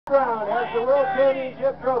round has the World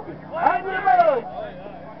Championship trophy. On your mark.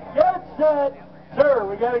 Get set. Sir,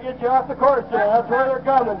 we got to get you off the course there. That's where they're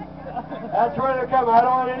coming. That's where they're coming. I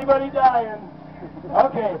don't want anybody dying.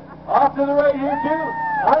 Okay, off to the right here too.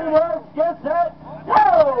 On your mark. Get set.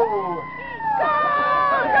 Go!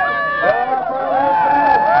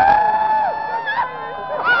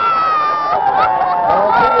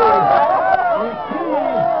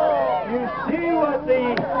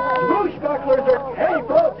 Hey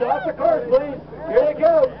folks, off the course please. Here they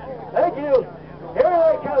come. Thank you. Here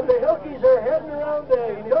they come. The Hilkies are heading around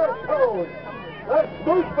the north cone. The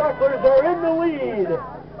Smooshbucklers are in the lead.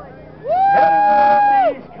 Heading around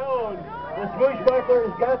the east cone. The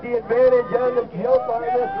Smooshbucklers got the advantage on the hill on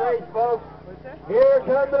this race, folks. Here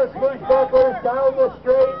come the Smooshbucklers down the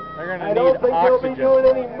straight. I don't think they'll be doing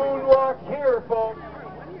any moonwalks here, folks.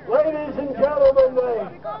 Ladies and gentlemen, the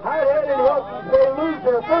hot-headed Hilkies may lose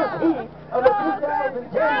their first heat of the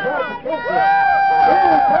 2010 competition.